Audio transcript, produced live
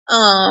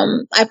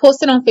I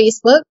posted on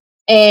Facebook,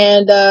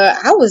 and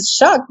I was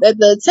shocked at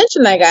the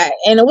attention I got,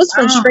 and it was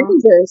from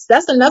strangers.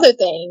 That's another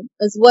thing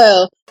as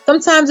well.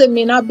 Sometimes it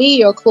may not be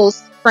your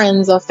close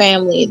friends or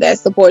family that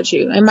support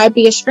you. It might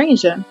be a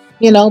stranger,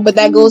 but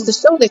that goes to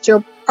show that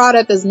your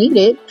product is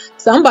needed.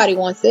 Somebody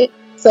wants it.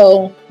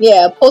 So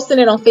yeah, posting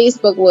it on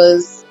Facebook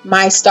was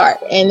my start.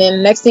 And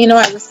then next thing you know,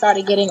 I just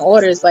started getting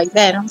orders like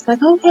that. I was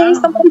like, okay,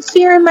 somebody's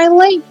sharing my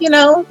link,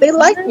 they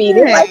like me.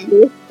 They like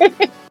me.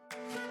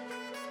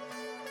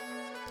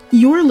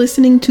 You're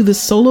listening to the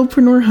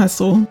Solopreneur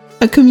Hustle,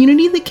 a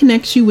community that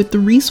connects you with the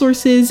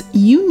resources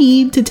you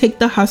need to take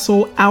the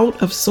hustle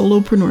out of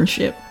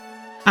solopreneurship.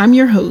 I'm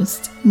your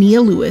host,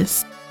 Nia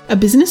Lewis, a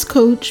business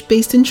coach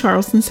based in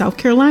Charleston, South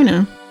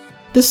Carolina.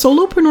 The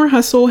Solopreneur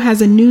Hustle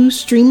has a new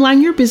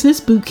Streamline Your Business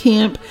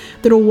Bootcamp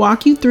that'll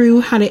walk you through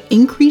how to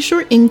increase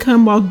your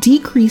income while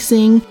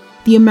decreasing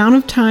the amount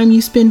of time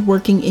you spend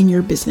working in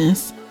your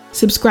business.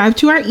 Subscribe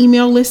to our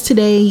email list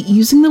today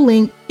using the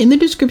link in the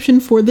description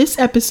for this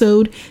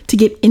episode to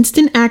get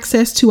instant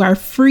access to our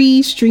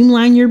free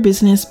Streamline Your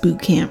Business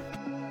Bootcamp.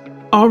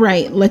 All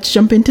right, let's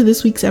jump into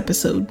this week's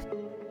episode.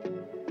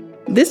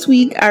 This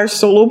week, our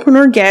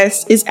solopreneur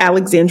guest is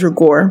Alexandra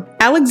Gore.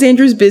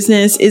 Alexandra's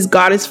business is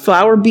Goddess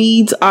Flower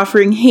Beads,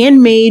 offering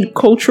handmade,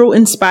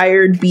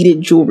 cultural-inspired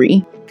beaded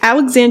jewelry.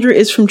 Alexandra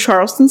is from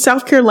Charleston,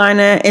 South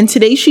Carolina, and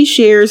today she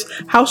shares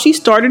how she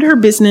started her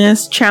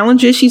business,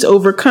 challenges she's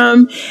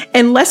overcome,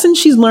 and lessons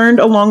she's learned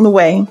along the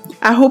way.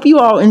 I hope you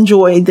all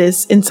enjoy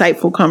this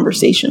insightful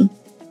conversation.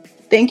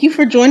 Thank you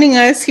for joining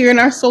us here in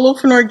our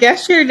solopreneur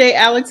guest share today,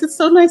 Alex. It's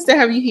so nice to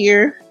have you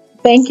here.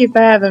 Thank you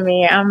for having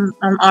me. I'm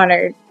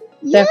honored.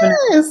 Definitely.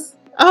 Yes.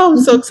 Oh, I'm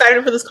so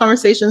excited for this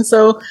conversation.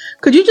 So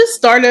could you just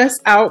start us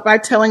out by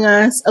telling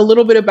us a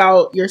little bit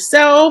about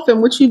yourself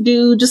and what you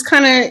do? Just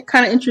kind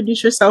of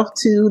introduce yourself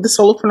to the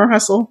Solopreneur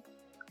Hustle.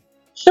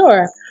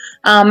 Sure.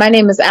 My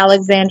name is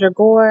Alexandra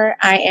Gore.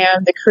 I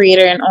am the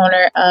creator and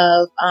owner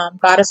of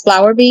Goddess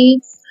Flower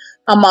Beads.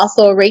 I'm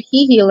also a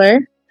Reiki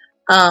healer.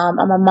 I'm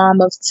a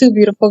mom of 2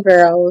 beautiful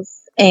girls.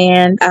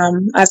 And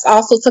I've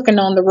also taken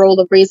on the role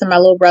of raising my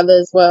little brother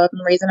as well. I've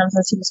been raising him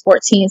since he was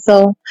 14.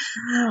 So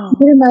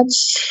pretty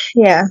much,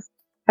 yeah,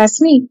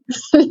 that's me.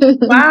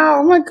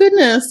 Wow, my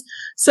goodness.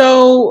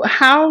 So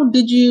how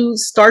did you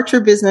start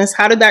your business?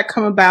 How did that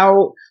come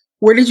about?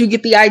 Where did you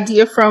get the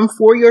idea from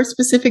for your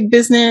specific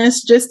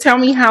business? Just tell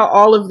me how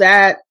all of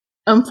that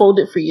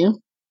unfolded for you.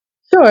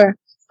 Sure.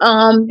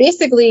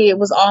 Basically, it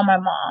was all my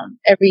mom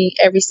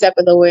every step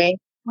of the way.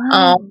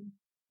 Wow.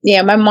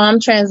 Yeah, my mom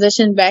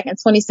transitioned back in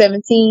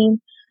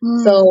 2017.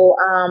 So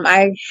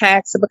I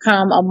had to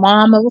become a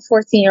mom of a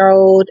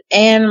 14-year-old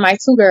and my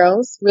 2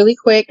 girls really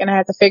quick. And I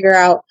had to figure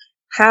out,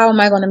 how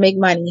am I going to make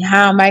money?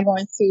 How am I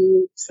going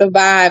to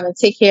survive and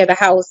take care of the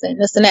house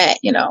and this and that,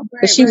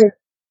 But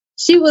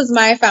she was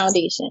my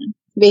foundation,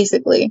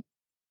 basically.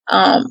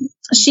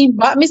 She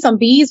bought me some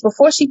beads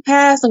before she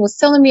passed and was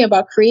telling me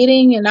about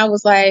creating. And I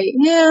was like,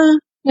 yeah,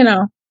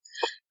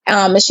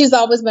 and she's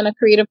always been a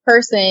creative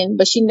person,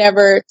 but she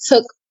never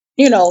took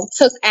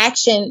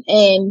action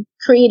in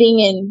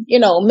creating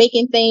and,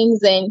 making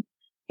things and,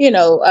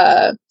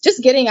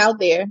 just getting out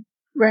there.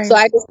 Right. So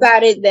I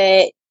decided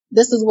that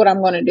this is what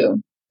I'm going to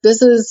do.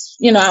 This is,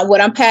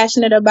 what I'm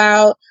passionate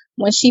about.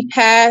 When she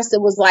passed,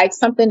 it was like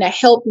something that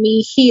helped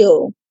me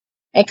heal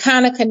and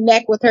kind of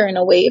connect with her in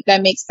a way, if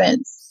that makes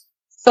sense.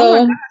 So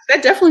oh my gosh,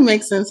 that definitely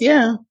makes sense.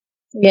 Yeah.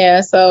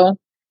 Yeah. So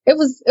it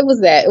was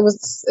that. It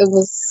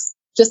was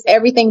just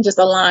everything just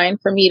aligned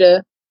for me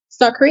to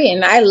start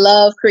creating. I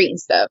love creating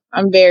stuff.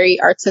 I'm very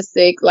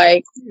artistic.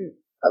 Like,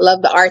 I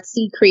love the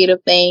artsy, creative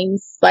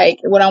things. Like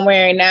what I'm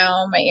wearing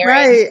now, my earrings.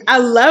 Right. I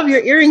love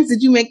your earrings.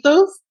 Did you make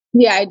those?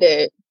 Yeah, I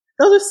did.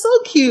 Those are so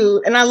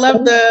cute. And I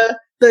love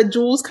the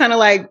jewels kind of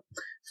like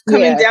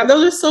coming down.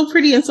 Those are so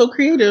pretty and so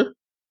creative.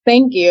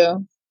 Thank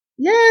you.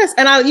 Yes.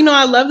 And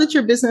I love that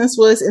your business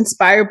was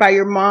inspired by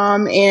your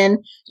mom, and,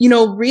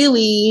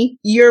 really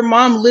your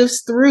mom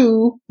lives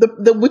through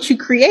the what you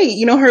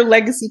create, her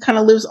legacy kind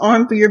of lives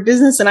on through your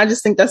business. And I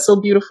just think that's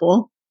so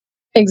beautiful.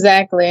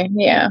 Exactly.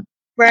 Yeah.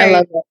 Right. I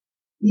love it.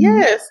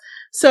 Yes.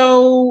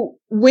 So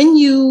when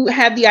you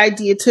had the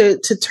idea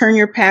to turn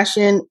your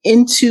passion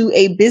into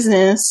a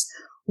business,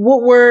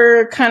 what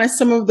were kind of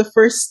some of the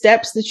first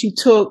steps that you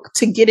took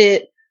to get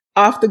it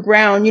off the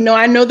ground?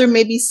 I know there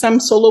may be some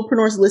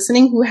solopreneurs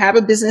listening who have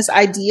a business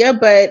idea,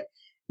 but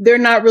they're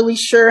not really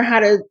sure how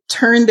to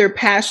turn their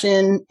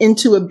passion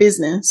into a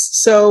business.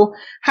 So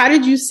how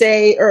did you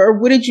say, or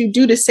what did you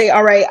do to say,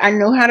 all right, I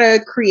know how to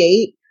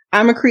create.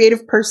 I'm a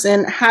creative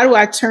person. How do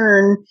I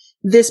turn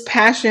this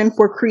passion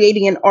for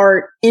creating an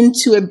art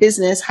into a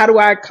business? How do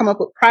I come up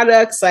with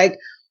products? Like,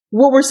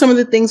 what were some of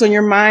the things on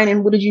your mind,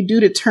 and what did you do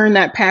to turn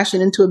that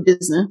passion into a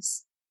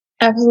business?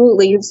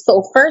 Absolutely.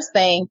 So first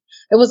thing,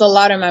 it was a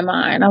lot in my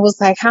mind. I was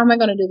like, how am I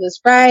going to do this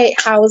right?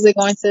 How is it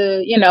going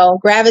to,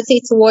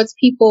 gravitate towards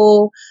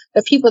people,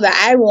 the people that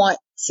I want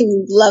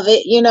to love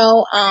it,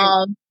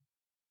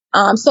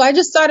 So I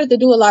just started to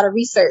do a lot of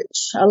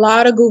research, a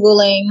lot of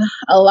Googling,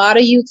 a lot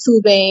of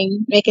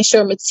YouTubing, making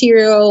sure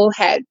material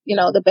had,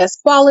 the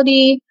best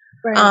quality,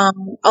 Right.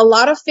 a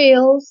lot of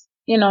fails,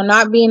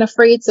 not being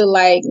afraid to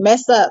like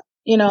mess up,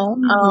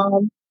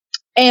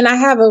 and I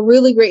have a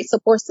really great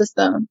support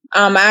system.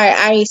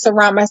 I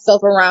surround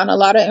myself around a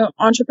lot of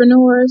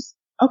entrepreneurs.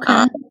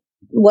 Okay.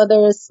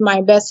 Whether it's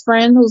my best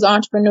friend who's an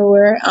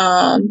entrepreneur,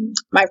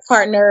 my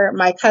partner,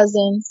 my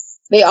cousin,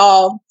 they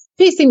all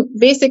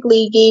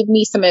basically gave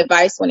me some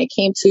advice when it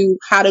came to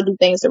how to do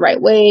things the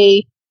right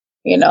way,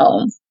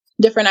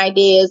 different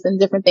ideas and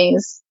different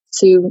things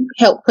to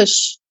help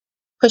push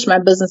my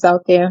business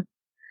out there.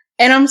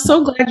 And I'm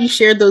so glad you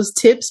shared those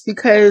tips,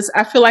 because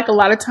I feel like a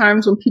lot of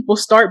times when people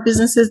start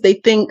businesses, they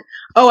think,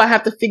 oh, I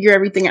have to figure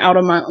everything out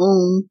on my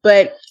own.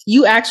 But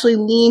you actually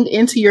leaned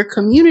into your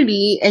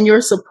community and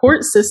your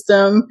support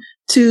system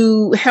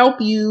to help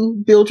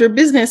you build your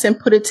business and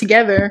put it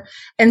together.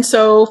 And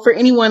so for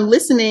anyone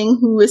listening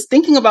who is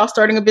thinking about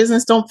starting a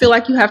business, don't feel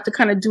like you have to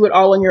kind of do it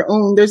all on your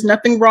own. There's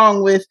nothing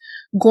wrong with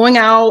going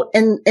out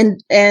and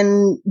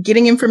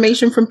getting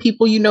information from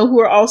people who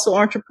are also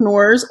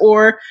entrepreneurs,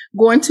 or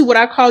going to what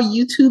I call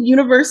YouTube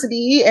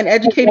University and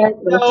educating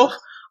yourself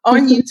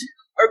on YouTube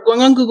or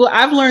going on Google.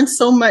 I've learned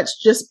so much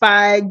just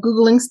by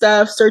Googling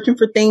stuff, searching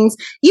for things,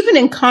 even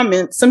in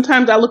comments.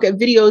 Sometimes I look at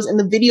videos and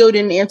the video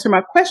didn't answer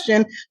my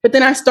question, but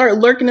then I start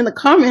lurking in the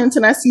comments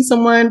and I see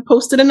someone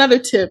posted another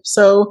tip.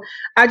 So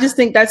I just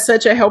think that's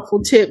such a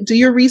helpful tip. Do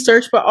your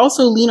research, but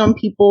also lean on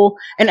people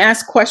and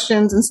ask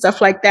questions and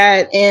stuff like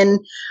that. And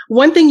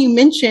one thing you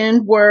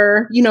mentioned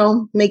were,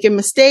 making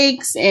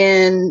mistakes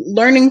and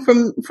learning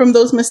from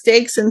those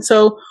mistakes. And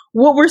so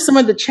what were some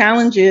of the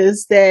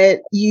challenges that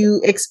you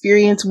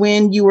experienced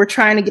when you were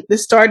trying to get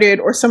this started,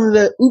 or some of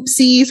the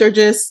oopsies, or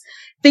just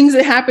things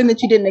that happened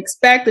that you didn't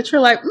expect that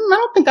you're like, I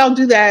don't think I'll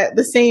do that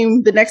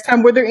the next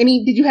time?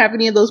 Did you have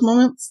any of those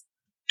moments?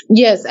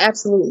 Yes,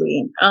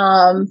 absolutely.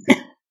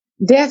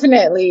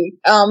 Definitely.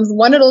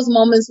 One of those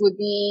moments would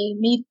be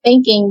me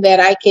thinking that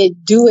I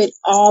could do it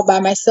all by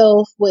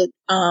myself with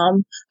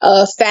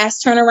a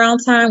fast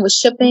turnaround time with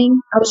shipping.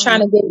 I was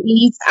trying to get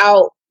beads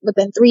out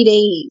within 3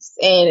 days,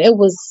 and it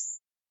was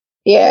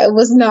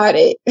not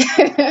it.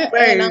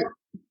 Right. And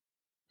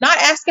not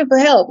asking for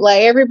help.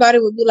 Like, everybody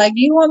would be like,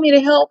 do you want me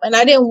to help? And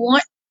I didn't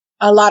want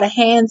a lot of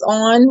hands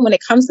on when it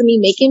comes to me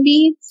making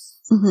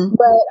beads. Mm-hmm.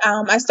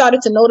 But I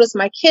started to notice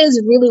my kids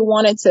really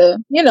wanted to,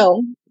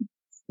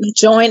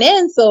 join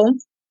in. So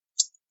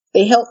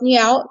they helped me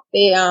out.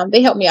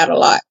 They helped me out a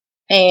lot.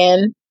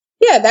 And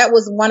yeah, that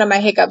was one of my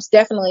hiccups.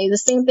 Definitely the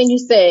same thing you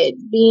said,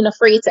 being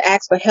afraid to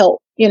ask for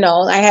help.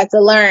 I had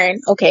to learn,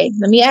 okay,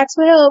 let me ask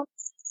for help.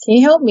 Can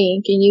you help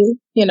me? Can you,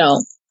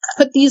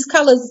 put these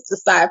colors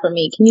aside for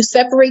me? Can you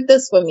separate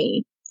this for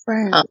me?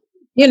 Right.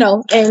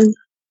 And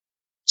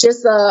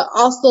just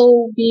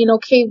also being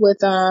okay with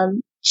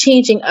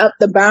changing up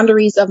the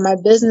boundaries of my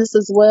business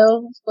as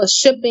well, for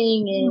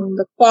shipping and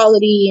the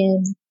quality,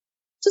 and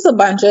just a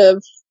bunch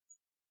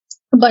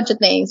of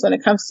things when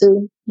it comes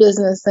to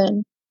business.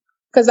 And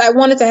because I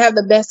wanted to have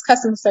the best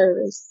customer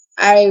service.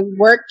 I'm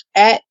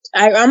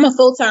a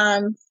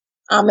full-time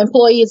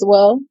employee as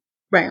well.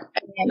 Right.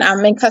 And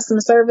I'm in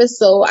customer service,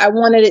 so I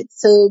wanted it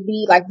to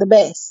be like the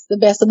best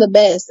of the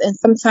best. And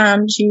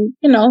sometimes you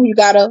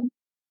gotta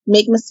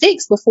make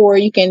mistakes before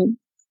you can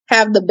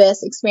have the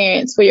best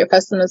experience for your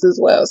customers as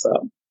well. So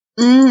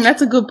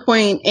that's a good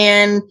point.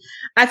 And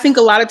I think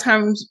a lot of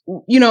times,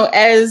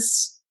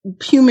 as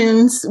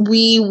humans,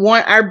 we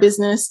want our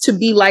business to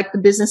be like the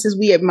businesses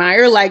we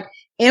admire, like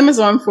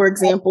Amazon, for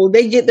example.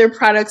 They get their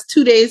products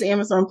 2 days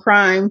Amazon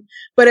Prime.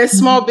 But as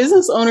small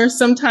business owners,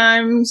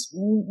 sometimes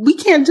we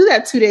can't do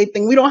that 2-day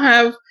thing. We don't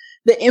have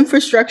the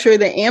infrastructure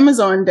that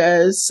Amazon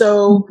does.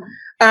 So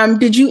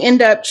did you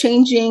end up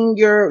changing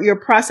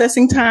your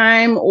processing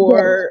time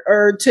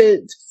or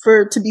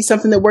to be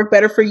something that worked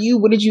better for you?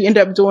 What did you end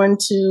up doing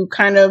to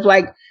kind of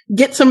like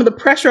get some of the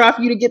pressure off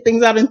you to get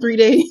things out in 3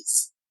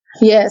 days?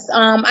 Yes.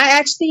 I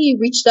actually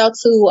reached out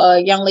to a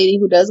young lady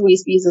who does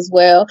waist beads as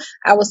well.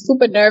 I was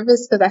super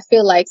nervous because I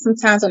feel like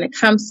sometimes when it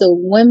comes to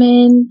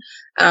women,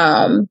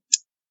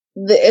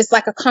 it's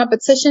like a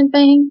competition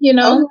thing,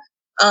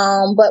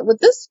 but with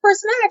this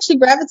person, I actually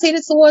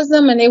gravitated towards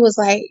them, and they was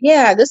like,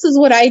 yeah, this is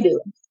what I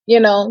do.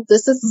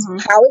 This is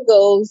how it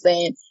goes.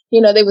 And,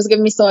 they was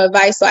giving me some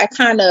advice. So I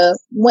kind of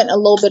went a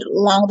little bit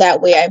along that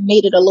way. I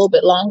made it a little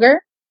bit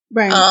longer.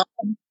 Right.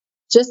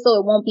 Just so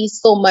it won't be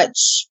so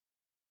much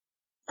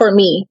for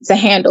me to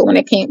handle when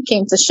it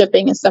came to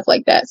shipping and stuff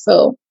like that.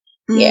 So,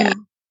 yeah.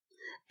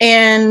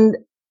 And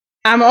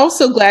I'm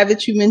also glad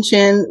that you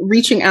mentioned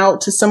reaching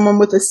out to someone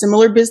with a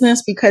similar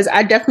business, because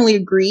I definitely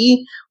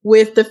agree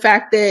with the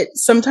fact that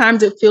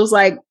sometimes it feels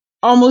like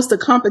almost a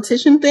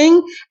competition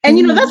thing.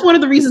 And, that's one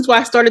of the reasons why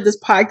I started this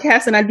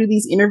podcast and I do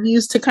these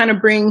interviews, to kind of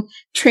bring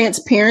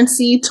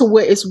transparency to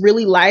what it's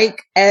really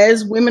like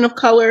as women of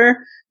color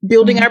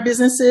building our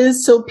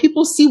businesses, so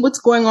people see what's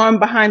going on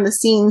behind the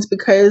scenes.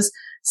 Because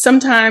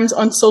sometimes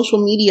on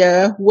social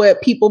media,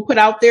 what people put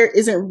out there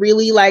isn't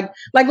really like,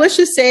 let's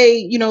just say,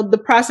 you know, the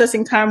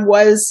processing time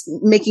was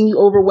making you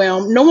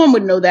overwhelmed. No one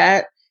would know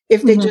that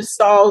if they just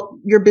saw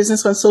your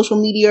business on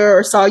social media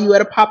or saw you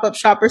at a pop-up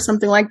shop or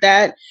something like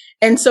that.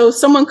 And so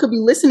someone could be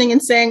listening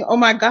and saying, oh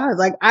my God,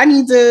 like I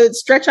need to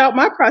stretch out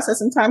my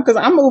processing time because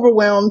I'm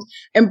overwhelmed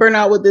and burnt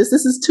out with this.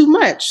 This is too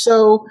much.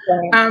 So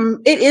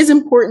it is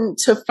important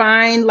to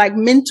find like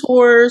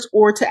mentors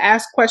or to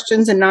ask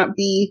questions and not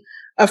be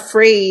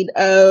afraid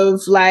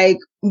of like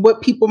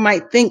what people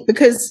might think,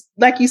 because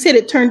like you said,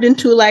 it turned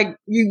into like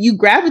you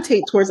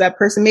gravitate towards that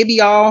person. Maybe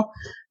y'all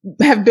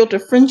have built a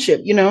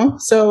friendship, you know?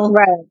 So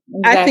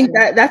exactly. I think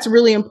that that's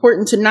really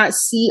important, to not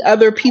see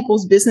other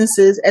people's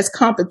businesses as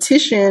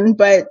competition,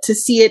 but to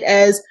see it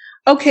as,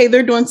 okay,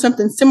 they're doing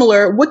something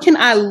similar. What can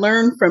I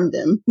learn from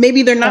them?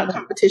 Maybe they're not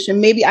competition.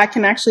 Maybe I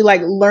can actually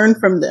like learn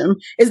from them.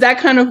 Is that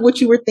kind of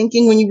what you were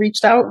thinking when you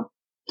reached out?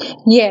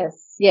 Yes.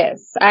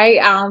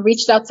 I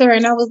reached out to her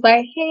and I was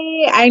like,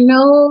 hey, I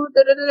know,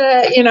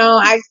 you know,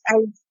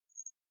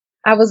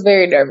 I was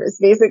very nervous,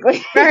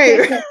 basically.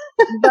 Right.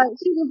 But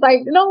she was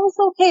like, no,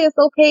 it's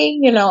okay,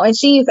 you know, and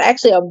she's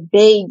actually a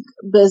big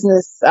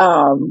business,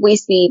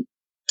 waist feed,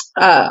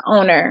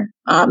 owner,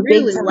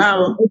 really? big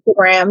Wow.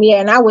 Instagram. Yeah.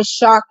 And I was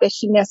shocked that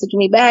she messaged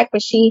me back,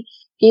 but she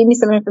gave me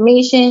some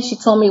information. She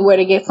told me where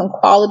to get some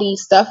quality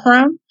stuff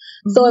from.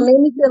 So it made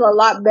me feel a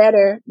lot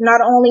better,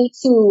 not only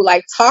to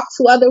like talk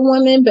to other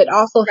women, but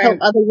also help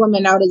other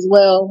women out as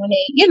well when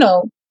they, you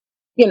know,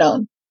 reach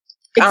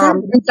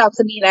out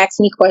to me and ask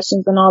me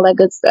questions and all that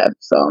good stuff.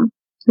 So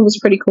it was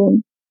pretty cool.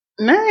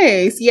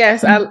 Nice.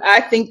 Yes.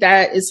 I think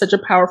that is such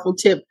a powerful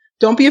tip.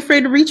 Don't be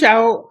afraid to reach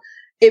out.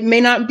 It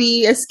may not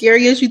be as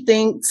scary as you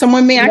think.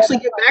 Someone may actually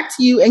get back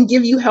to you and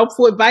give you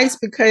helpful advice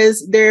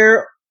because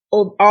they're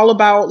all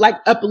about like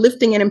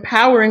uplifting and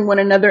empowering one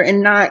another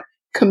and not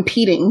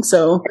competing.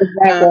 So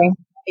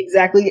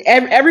exactly.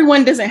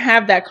 Everyone doesn't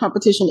have that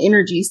competition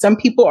energy. Some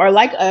people are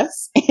like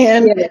us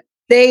and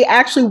they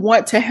actually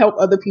want to help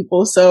other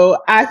people. So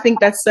I think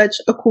that's such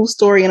a cool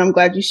story. And I'm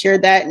glad you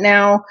shared that.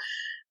 Now,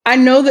 I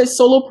know that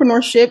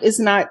solopreneurship is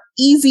not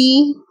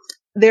easy.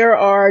 There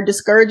are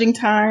discouraging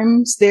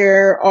times.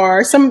 There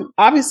are some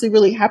obviously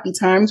really happy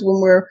times when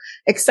we're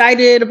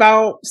excited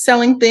about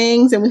selling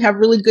things and we have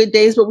really good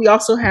days, but we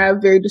also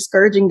have very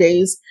discouraging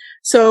days.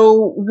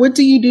 So what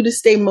do you do to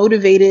stay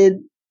motivated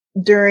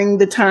during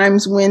the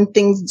times when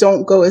things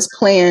don't go as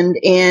planned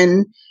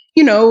and,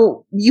 you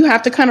know, you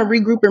have to kind of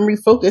regroup and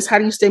refocus? How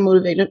do you stay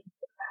motivated?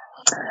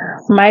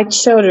 My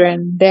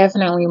children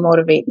definitely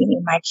motivate me.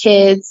 My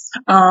kids.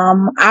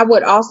 I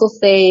would also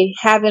say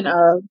having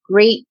a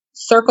great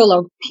circle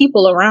of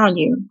people around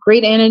you,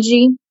 great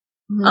energy,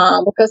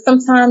 because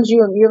sometimes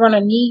you're going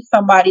to need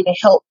somebody to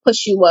help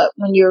push you up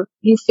when you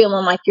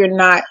feeling like you're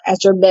not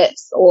at your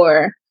best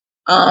or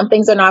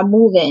things are not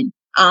moving.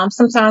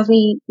 Sometimes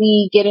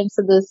we get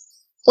into this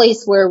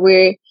place where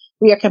we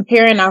are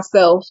comparing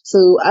ourselves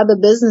to other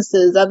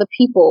businesses, other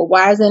people.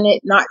 Why isn't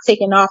it not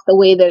taking off the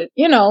way that,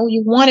 you know,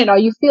 you want it or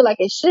you feel like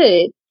it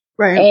should?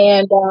 Right.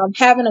 And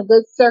having a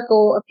good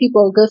circle of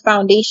people, a good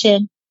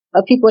foundation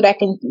of people that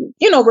can,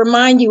 you know,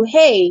 remind you,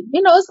 hey,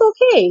 you know, it's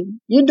okay.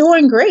 You're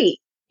doing great.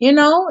 You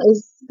know,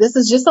 this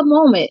is just a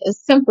moment.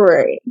 It's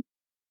temporary.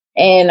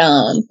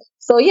 And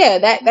so, yeah,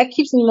 that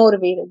keeps me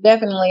motivated.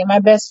 Definitely. My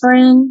best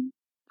friend,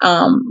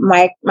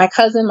 my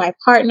cousin, my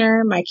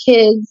partner, my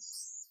kids.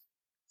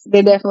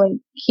 They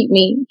definitely keep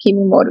me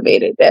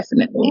motivated.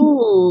 Definitely.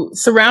 Ooh,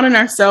 surrounding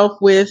ourselves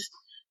with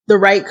the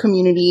right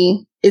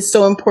community is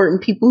so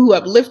important. People who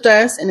uplift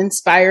us and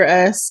inspire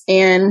us.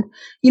 And,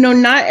 you know,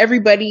 not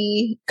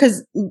everybody,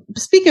 because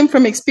speaking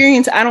from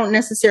experience, I don't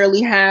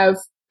necessarily have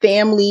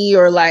family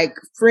or like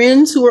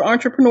friends who are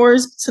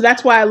entrepreneurs. So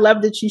that's why I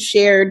love that you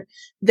shared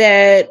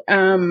that,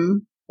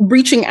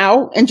 reaching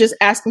out and just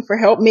asking for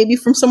help, maybe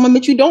from someone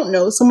that you don't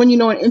know, someone you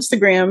know on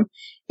Instagram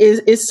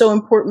is so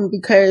important,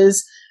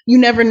 because you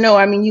never know.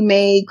 I mean, you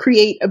may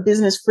create a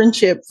business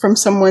friendship from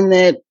someone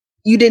that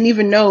you didn't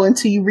even know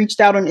until you reached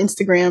out on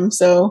Instagram.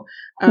 So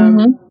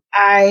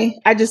I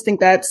just think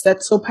that's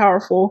so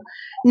powerful.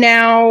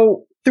 Now,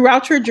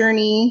 throughout your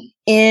journey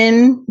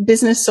in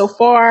business so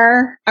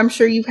far, I'm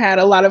sure you've had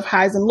a lot of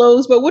highs and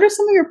lows, but what are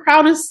some of your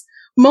proudest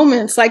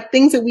moments, like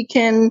things that we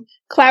can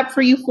clap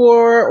for you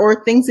for,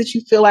 or things that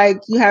you feel like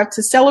you have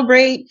to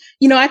celebrate?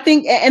 You know, I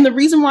think, and the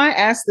reason why I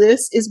ask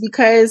this is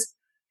because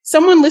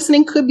someone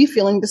listening could be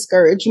feeling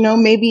discouraged. You know,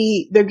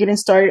 maybe they're getting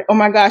started. Oh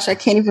my gosh, I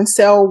can't even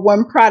sell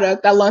one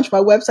product. I launched my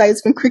website.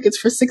 It's been crickets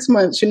for 6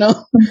 months, you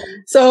know?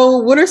 So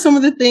what are some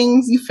of the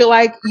things you feel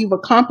like you've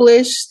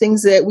accomplished,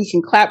 things that we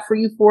can clap for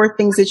you for,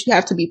 things that you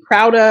have to be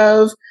proud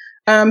of?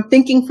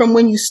 Thinking from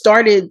when you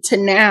started to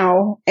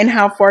now and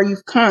how far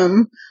you've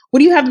come, what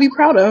do you have to be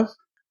proud of?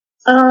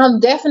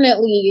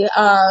 Definitely.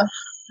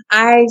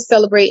 I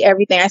celebrate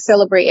everything. I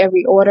celebrate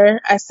every order.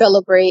 I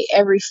celebrate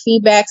every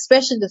feedback,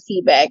 especially the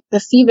feedback. The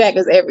feedback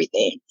is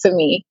everything to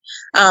me.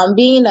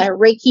 Being a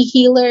Reiki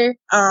healer,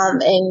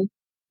 and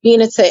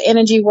being into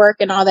energy work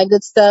and all that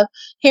good stuff,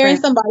 hearing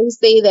Right. somebody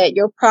say that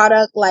your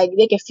product, like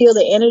they can feel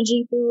the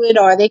energy through it,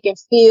 or they can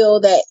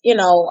feel that,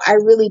 I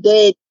really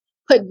did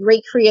put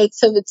great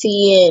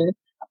creativity and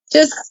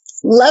just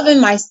loving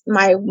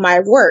my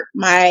work,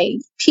 my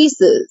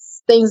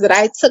pieces, things that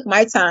I took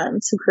my time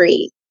to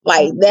create.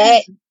 Like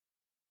that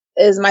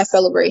is my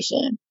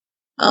celebration.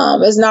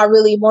 It's not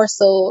really more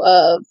so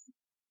of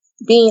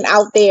being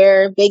out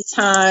there big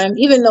time,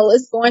 even though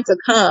it's going to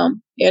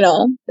come,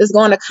 it's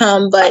going to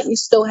come, but you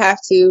still have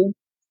to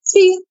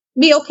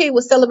be okay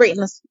with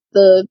celebrating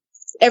the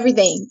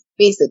everything,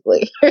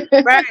 basically.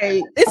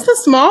 Right. It's the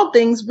small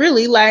things,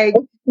 really. Like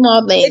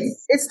Small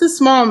things. It's the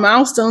small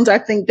milestones, I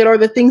think, that are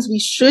the things we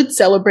should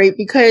celebrate,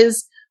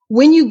 because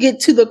when you get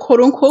to the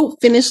quote unquote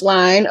finish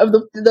line of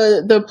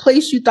the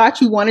place you thought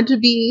you wanted to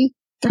be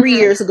 3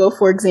 years ago,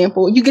 for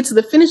example, you get to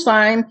the finish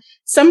line.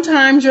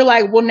 Sometimes you're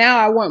like, well, now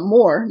I want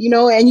more,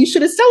 and you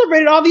should have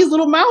celebrated all these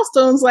little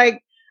milestones.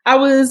 Like I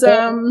was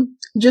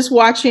just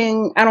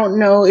watching, I don't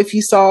know if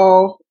you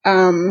saw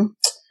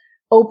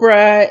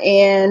Oprah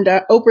and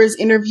Oprah's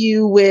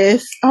interview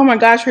with, oh my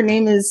gosh, her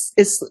name is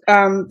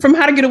from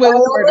How to Get Away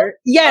with Murder.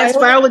 Yes,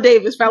 Viola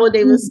Davis.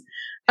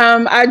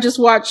 I just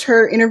watched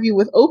her interview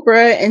with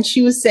Oprah, and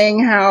she was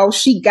saying how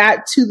she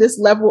got to this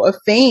level of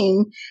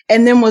fame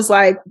and then was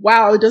like,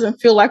 wow, it doesn't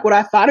feel like what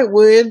I thought it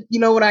would,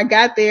 when I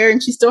got there.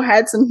 And she still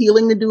had some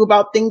healing to do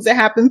about things that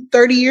happened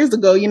 30 years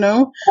ago,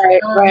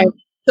 Right.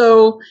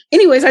 So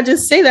anyways, I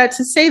just say that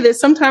to say that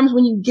sometimes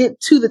when you get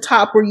to the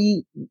top where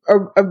you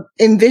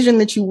envision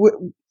that you would,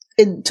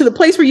 to the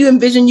place where you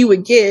envision you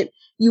would get,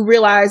 you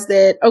realize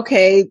that,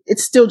 okay,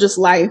 it's still just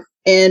life.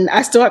 And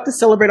I still have to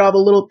celebrate all the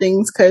little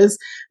things, because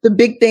the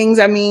big things,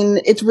 I mean,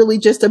 it's really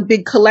just a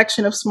big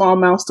collection of small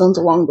milestones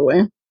along the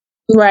way.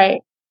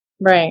 Right.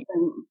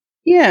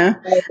 Yeah.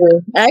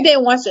 I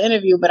didn't watch the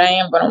interview, but I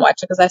am going to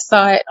watch it because I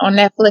saw it on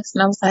Netflix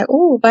and I was like,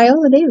 oh,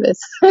 Viola Davis.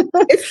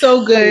 It's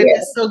so good. Yeah.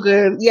 It's so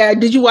good. Yeah.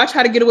 Did you watch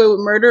How to Get Away with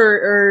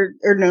Murder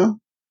or no?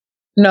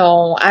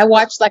 No, I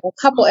watched like a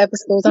couple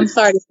episodes. I'm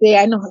sorry to say,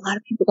 I know a lot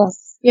of people don't,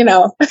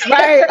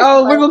 Right.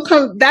 Oh, we're going to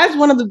come. That's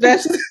one of the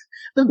best.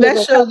 The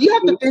best shows. You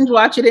have to binge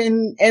watch it,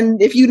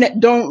 and if you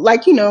don't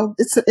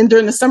it's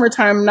during the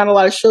summertime, not a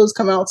lot of shows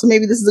come out, so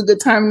maybe this is a good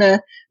time to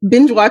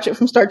binge watch it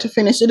from start to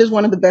finish. It is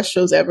one of the best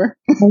shows ever.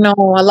 No,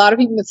 a lot of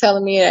people are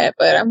telling me that,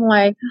 but I'm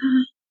like,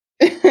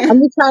 I'm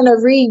just trying to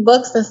read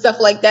books and stuff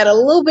like that a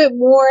little bit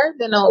more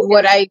than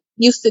what I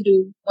used to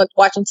do with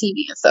watching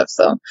TV and stuff.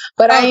 So,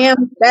 but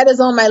that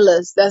is on my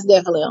list. That's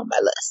definitely on my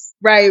list.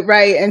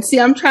 Right. And see,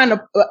 I'm trying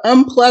to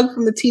unplug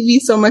from the TV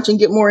so much and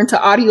get more into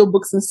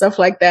audiobooks and stuff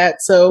like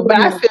that. So, but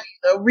I feel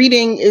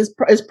reading is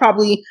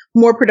probably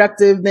more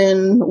productive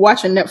than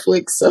watching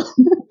Netflix. So,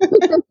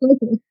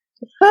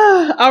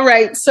 all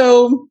right.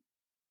 So,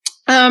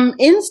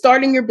 in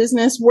starting your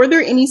business, were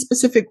there any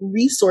specific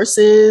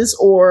resources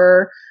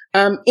or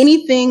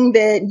anything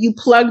that you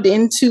plugged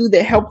into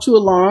that helped you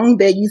along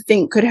that you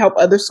think could help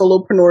other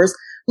solopreneurs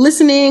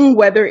listening,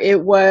 whether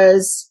it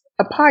was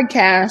a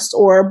podcast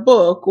or a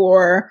book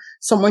or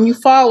someone you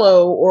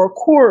follow or a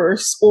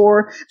course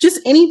or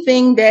just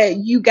anything that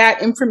you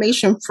got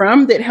information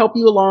from that helped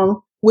you along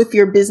with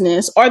your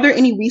business? Are there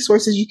any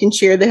resources you can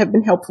share that have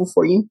been helpful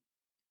for you?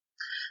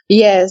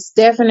 Yes,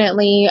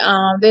 definitely.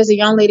 There's a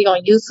young lady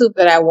on YouTube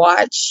that I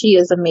watch. She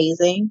is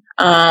amazing.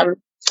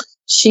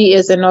 She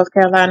is in North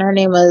Carolina.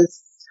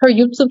 Her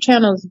YouTube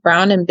channel is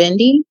Brown and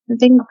Bendy. I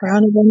think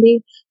Brown and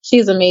Bendy.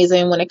 She's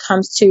amazing when it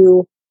comes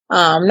to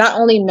not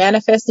only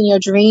manifesting your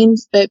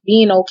dreams, but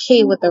being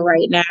okay with it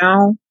right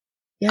now.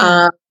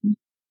 Yeah.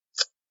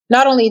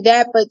 Not only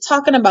that, but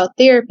talking about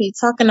therapy,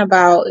 talking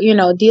about,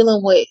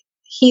 dealing with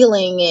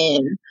healing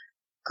and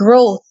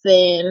growth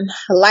and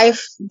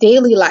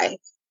daily life.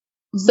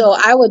 Mm-hmm. So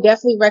I would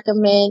definitely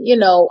recommend,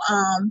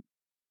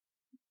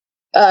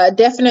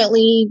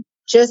 definitely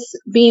just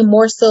being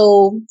more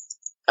so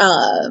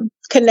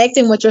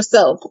connecting with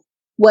yourself,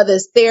 whether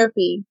it's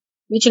therapy,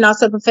 reaching out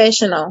to a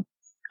professional,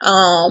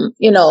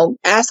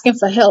 asking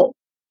for help.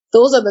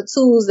 Those are the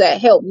tools that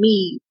help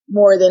me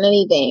more than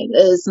anything,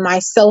 is my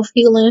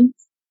self-healing.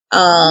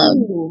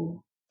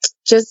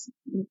 Just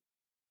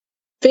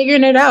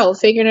figuring it out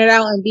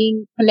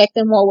and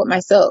connecting more with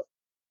myself.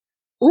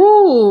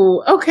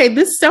 Ooh, okay.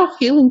 This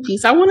self-healing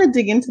piece, I want to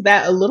dig into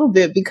that a little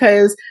bit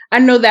because I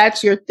know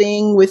that's your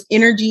thing with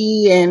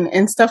energy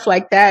and stuff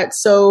like that.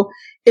 So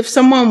if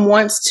someone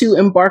wants to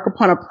embark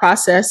upon a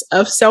process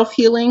of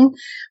self-healing,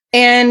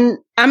 and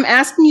I'm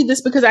asking you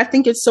this because I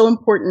think it's so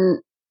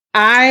important.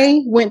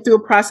 I went through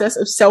a process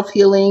of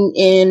self-healing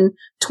in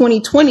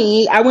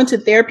 2020. I went to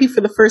therapy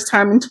for the first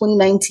time in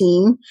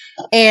 2019,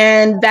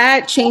 and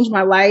that changed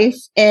my life.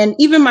 And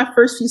even my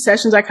first few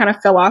sessions, I kind of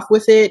fell off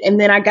with it. And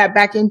then I got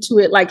back into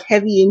it like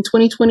heavy in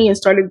 2020 and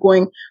started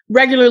going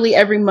regularly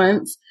every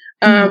month.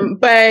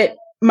 But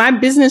my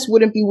business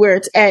wouldn't be where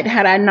it's at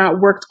had I not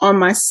worked on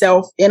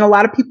myself. And a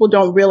lot of people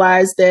don't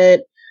realize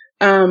that,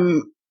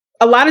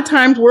 a lot of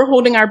times we're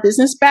holding our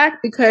business back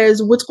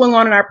because what's going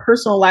on in our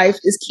personal life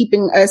is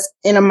keeping us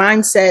in a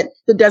mindset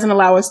that doesn't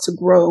allow us to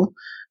grow.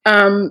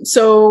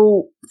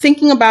 So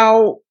thinking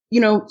about,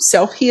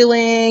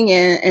 self-healing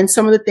and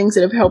some of the things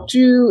that have helped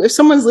you, if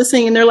someone's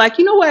listening and they're like,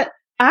 you know what,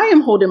 I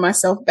am holding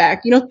myself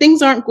back,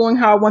 things aren't going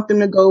how I want them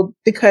to go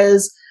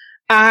because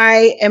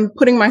I am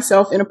putting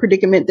myself in a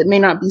predicament that may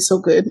not be so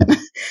good.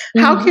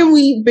 How can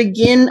we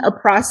begin a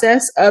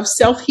process of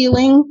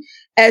self-healing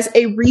as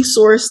a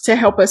resource to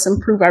help us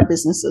improve our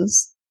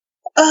businesses?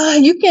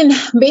 You can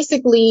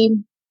basically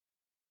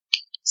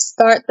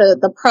start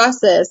the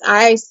process,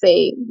 I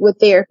say, with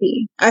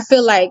therapy. I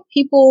feel like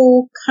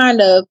people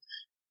kind of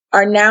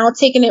are now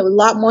taking it a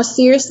lot more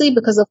seriously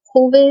because of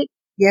COVID.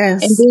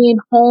 Yes. And being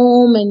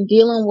home and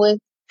dealing with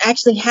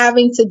actually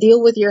having to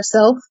deal with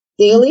yourself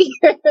daily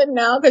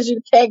now because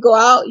you can't go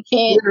out, you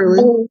can't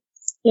move,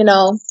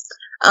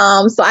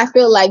 so I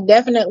feel like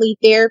definitely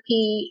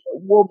therapy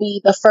will be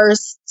the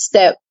first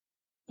step,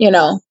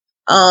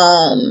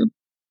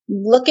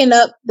 looking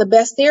up the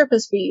best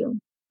therapist for you.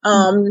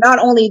 Not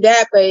only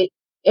that, but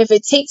if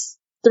it takes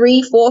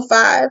 3, 4,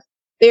 5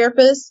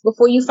 therapists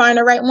before you find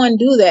the right one,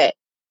 do that.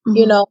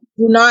 Do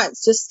not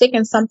just stick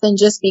in something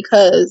just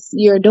because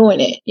you're doing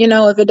it.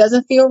 If it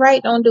doesn't feel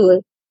right, don't do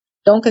it.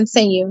 Don't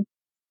continue.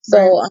 So,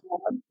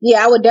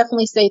 I would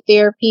definitely say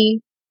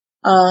therapy,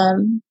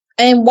 and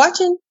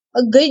watching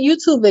a good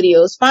YouTube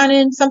videos,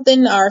 finding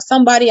something or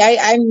somebody.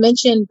 I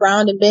mentioned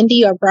Brown and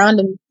Bendy I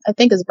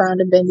think it's Brown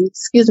and Bendy.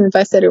 Excuse me if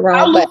I said it wrong.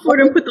 I'll look for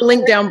it and put the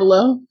link down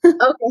below.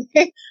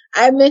 Okay.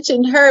 I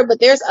mentioned her, but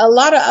there's a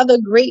lot of other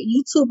great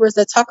YouTubers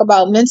that talk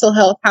about mental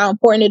health, how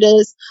important it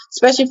is,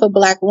 especially for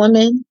Black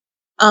women,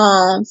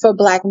 for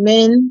Black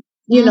men,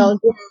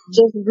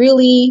 just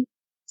really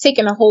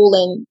taking a hold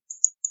and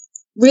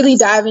really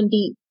diving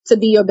deep to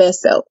be your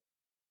best self.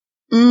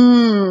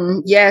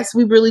 Yes,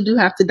 we really do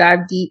have to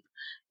dive deep.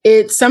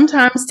 It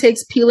sometimes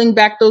takes peeling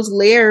back those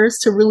layers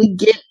to really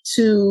get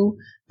to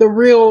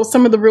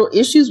some of the real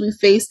issues we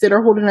face that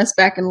are holding us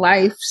back in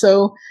life.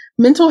 So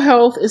mental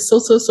health is so,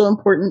 so, so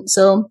important.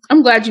 So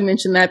I'm glad you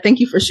mentioned that. Thank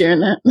you for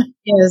sharing that.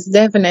 Yes,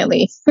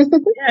 definitely.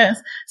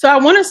 Yes. So I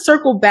want to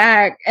circle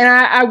back, and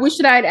I wish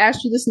that I had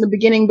asked you this in the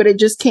beginning, but it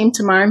just came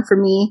to mind for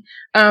me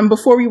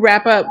before we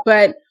wrap up.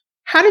 But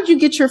how did you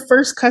get your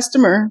first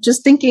customer?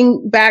 Just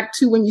thinking back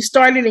to when you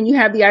started and you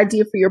had the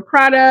idea for your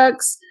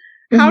products.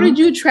 How did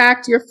you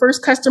attract your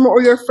first customer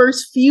or your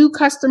first few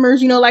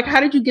customers?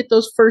 How did you get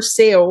those first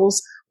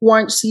sales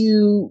once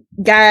you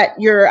got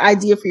your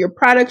idea for your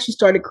products? You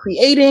started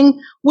creating.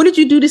 What did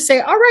you do to say,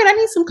 all right, I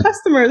need some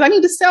customers. I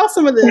need to sell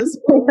some of this.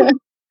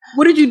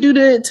 What did you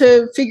do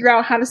to figure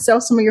out how to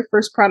sell some of your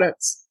first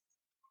products?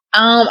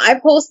 I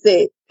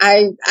posted.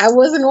 I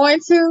wasn't going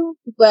to,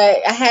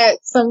 but I had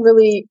some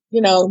really,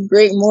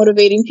 great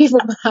motivating people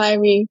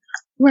behind me.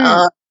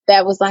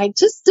 That was like,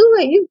 just do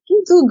it. You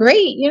do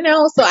great,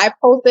 So I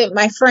posted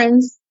my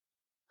friends.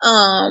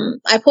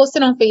 I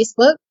posted on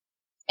Facebook,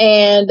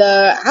 and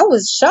I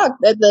was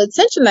shocked at the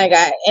attention I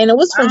got, and it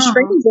was from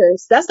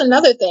strangers. That's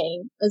another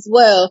thing as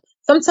well.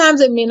 Sometimes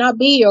it may not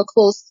be your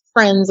close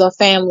friends or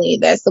family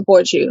that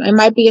support you. It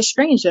might be a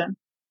stranger,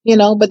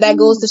 but that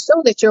goes to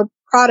show that your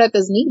product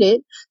is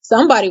needed.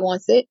 Somebody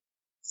wants it.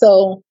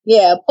 So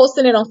yeah,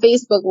 posting it on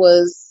Facebook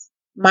was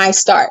my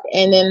start.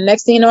 And then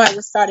next thing you know, I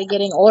just started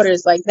getting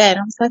orders like that.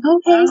 I was like,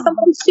 okay,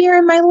 somebody's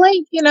sharing my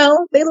link,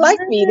 they like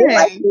me. They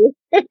like me.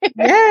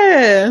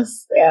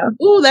 Yes. Yeah.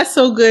 Ooh, that's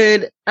so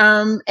good.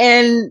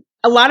 And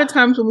a lot of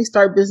times when we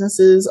start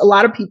businesses, a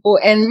lot of people,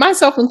 and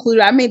myself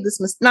included, I made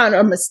this not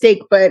a mistake,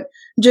 but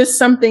just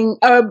something,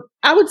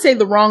 I would say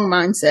the wrong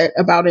mindset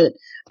about it.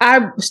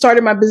 I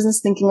started my business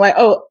thinking like,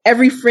 oh,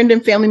 every friend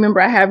and family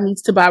member I have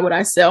needs to buy what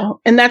I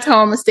sell. And that's how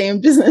I'm going to stay in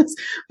business.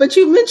 But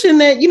you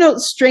mentioned that,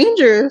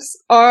 strangers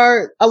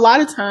are a lot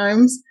of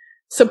times,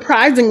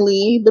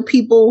 surprisingly, the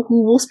people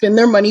who will spend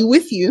their money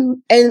with you.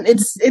 And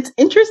it's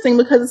interesting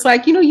because it's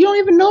like, you don't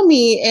even know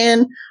me,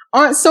 and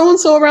Aunt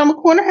so-and-so around the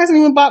corner hasn't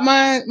even bought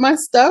my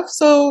stuff.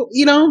 So,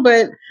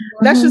 but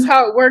that's just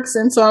how it works.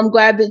 And so I'm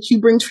glad that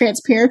you bring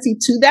transparency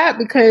to that,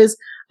 because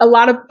a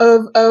lot of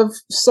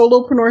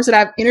solopreneurs that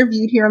I've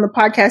interviewed here on the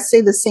podcast say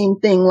the same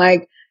thing.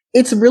 Like,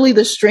 it's really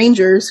the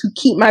strangers who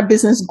keep my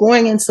business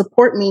going and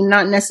support me,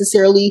 not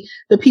necessarily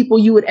the people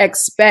you would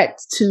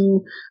expect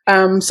to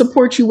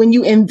support you when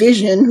you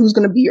envision who's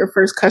going to be your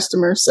first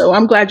customer. So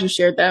I'm glad you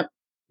shared that.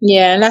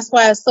 Yeah. And that's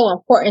why it's so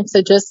important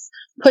to just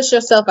push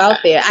yourself out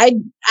there. I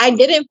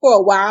did it for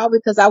a while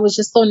because I was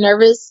just so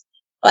nervous.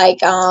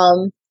 Like,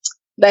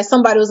 that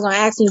somebody was going to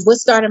ask me what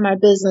started my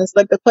business,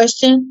 like the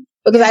question,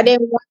 because I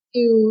didn't want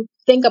to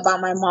think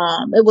about my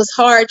mom. It was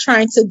hard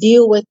trying to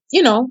deal with,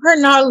 her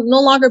no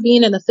longer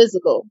being in the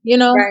physical,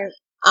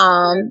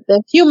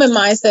 the human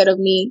mindset of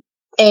me.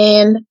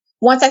 And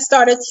once I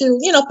started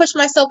to, push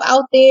myself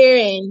out there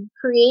and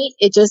create,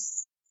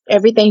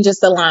 everything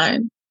just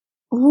aligned.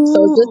 Ooh.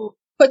 So just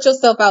put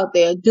yourself out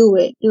there, do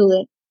it.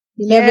 You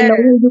never know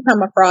who you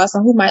come across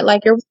and who might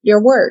like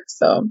your work.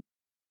 So.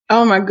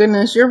 Oh my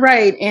goodness, you're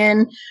right.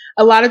 And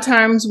a lot of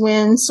times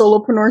when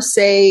solopreneurs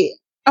say,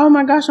 oh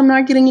my gosh, I'm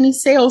not getting any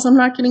sales. I'm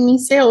not getting any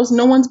sales.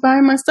 No one's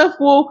buying my stuff.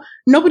 Well,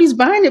 nobody's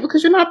buying it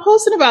because you're not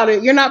posting about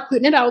it. You're not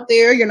putting it out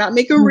there. You're not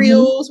making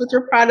reels with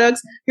your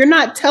products. You're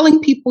not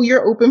telling people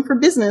you're open for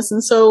business.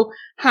 And so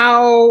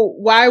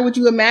why would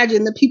you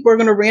imagine that people are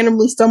going to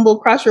randomly stumble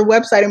across your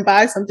website and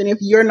buy something if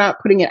you're not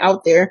putting it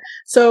out there?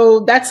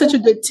 So that's such a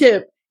good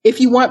tip. If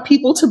you want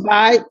people to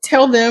buy,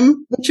 tell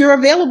them that you're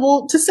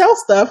available to sell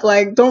stuff.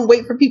 Like, don't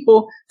wait for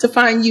people to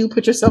find you,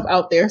 put yourself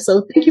out there.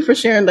 So thank you for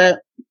sharing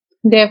that.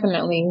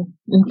 Definitely.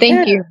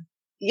 Thank you.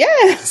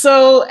 Yeah.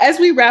 So as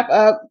we wrap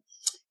up,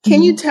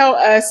 can you tell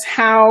us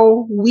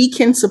how we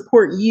can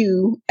support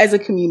you as a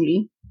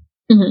community?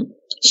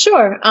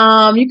 Sure.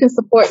 You can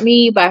support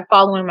me by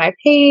following my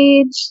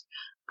page,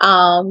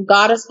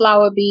 Goddess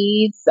Flower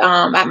Beads.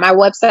 At my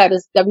website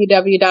is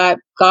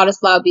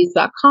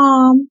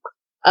www.goddessflowerbeads.com.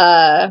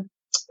 I'm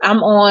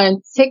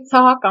on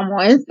TikTok. I'm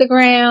on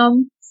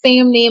Instagram.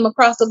 Same name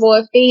across the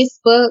board.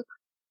 Facebook,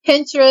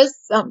 Pinterest.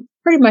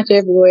 Pretty much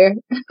everywhere.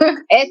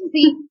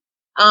 Etsy,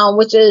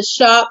 which is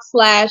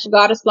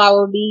shop/Goddess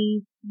Flower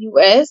Beads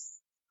US.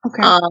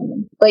 Okay.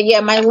 But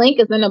yeah, my link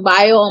is in the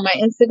bio on my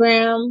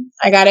Instagram.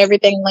 I got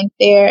everything linked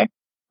there.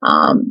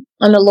 And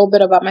a little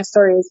bit about my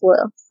story as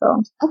well.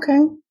 So. Okay.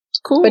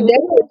 Cool. But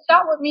definitely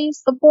shop with me,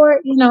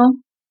 support,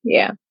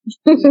 yeah.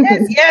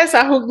 Yes.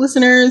 I hope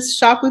listeners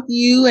shop with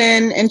you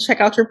and check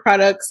out your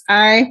products.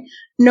 I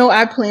know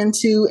I plan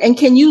to. And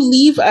can you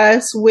leave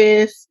us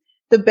with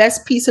the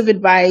best piece of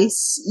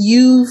advice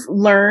you've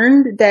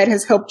learned that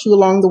has helped you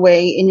along the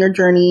way in your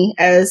journey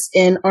as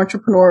an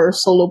entrepreneur or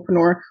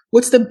solopreneur?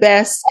 What's the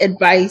best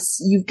advice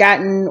you've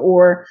gotten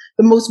or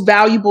the most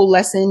valuable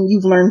lesson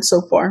you've learned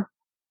so far?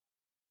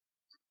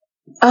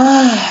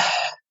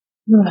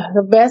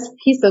 The best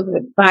piece of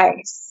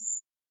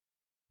advice.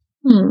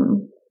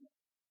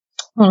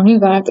 Oh, you're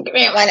gonna have to give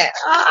me a minute.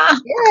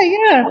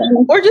 Yeah.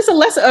 Or just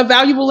a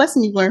valuable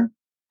lesson you've learned.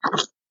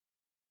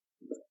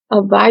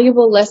 A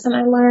valuable lesson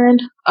I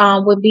learned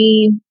would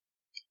be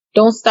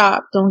don't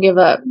stop, don't give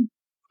up.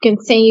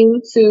 Continue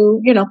to,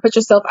 put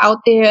yourself out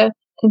there.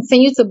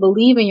 Continue to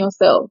believe in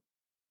yourself.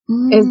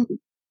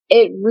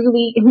 It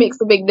really makes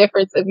a big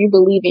difference if you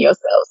believe in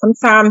yourself.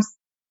 Sometimes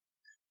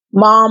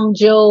Mom,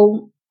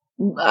 Jill,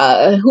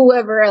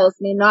 whoever else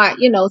may not,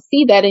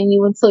 see that in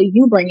you until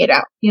you bring it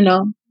out,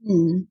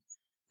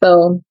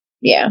 So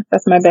yeah,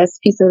 that's my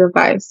best piece of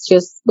advice.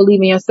 Just believe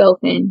in yourself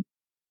and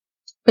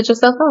put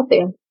yourself out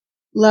there.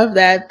 Love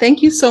that.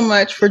 Thank you so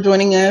much for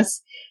joining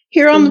us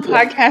here on the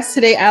podcast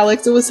today,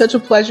 Alex. It was such a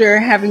pleasure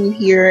having you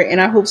here,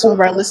 and I hope some of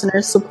our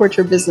listeners support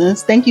your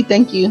business. Thank you.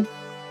 Thank you.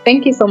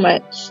 Thank you so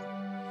much.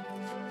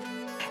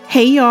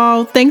 Hey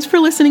y'all, thanks for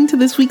listening to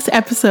this week's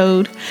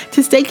episode.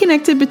 To stay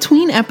connected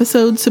between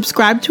episodes,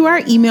 subscribe to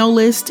our email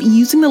list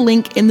using the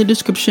link in the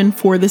description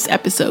for this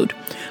episode.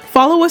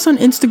 Follow us on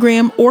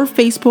Instagram or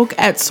Facebook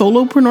at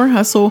Solopreneur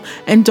Hustle,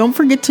 and don't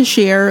forget to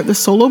share the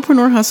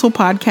Solopreneur Hustle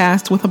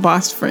podcast with a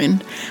boss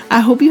friend. I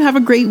hope you have a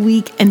great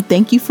week, and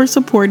thank you for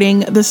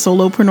supporting the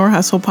Solopreneur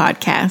Hustle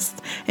podcast.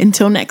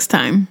 Until next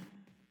time.